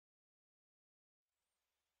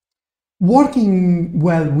Working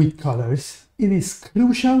well with colors, it is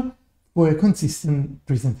crucial for a consistent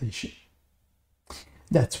presentation.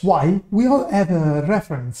 That's why we all have a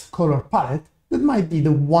reference color palette that might be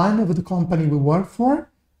the one of the company we work for,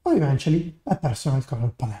 or eventually a personal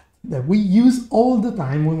color palette that we use all the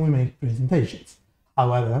time when we make presentations.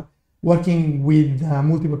 However, working with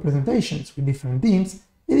multiple presentations with different themes,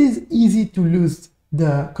 it is easy to lose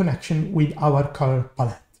the connection with our color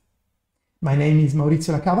palette. My name is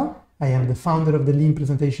Maurizio Lacava. I am the founder of the Lean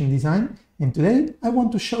Presentation Design, and today I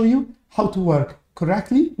want to show you how to work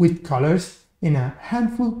correctly with colors in a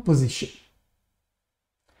handful position.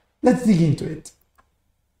 Let's dig into it.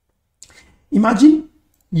 Imagine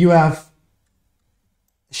you have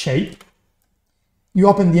a shape, you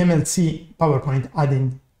open the MLC PowerPoint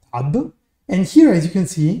Add-in tab, and here, as you can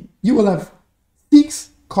see, you will have 6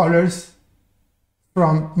 colors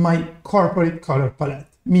from my corporate color palette,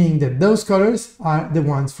 meaning that those colors are the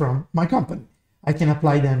ones from my company. I can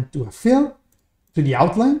apply them to a fill, to the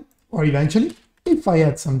outline, or eventually, if I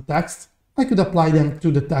add some text, I could apply them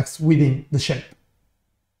to the text within the shape.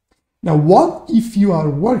 Now, what if you are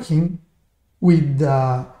working with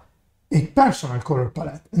a personal color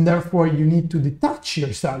palette, and therefore you need to detach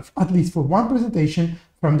yourself, at least for one presentation,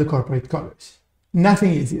 from the corporate colors?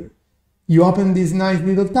 Nothing easier. You open this nice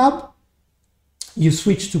little tab, you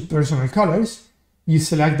switch to personal colors, you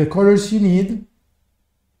select the colors you need,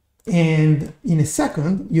 and in a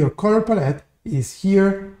second, your color palette is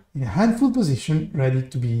here in a handful position, ready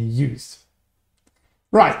to be used.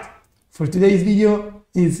 Right, for today's video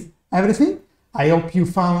is everything. I hope you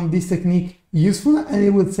found this technique useful and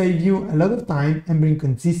it will save you a lot of time and bring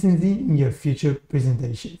consistency in your future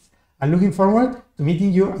presentations. I'm looking forward to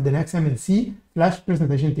meeting you at the next MLC Flash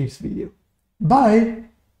Presentation Tips video. Bye!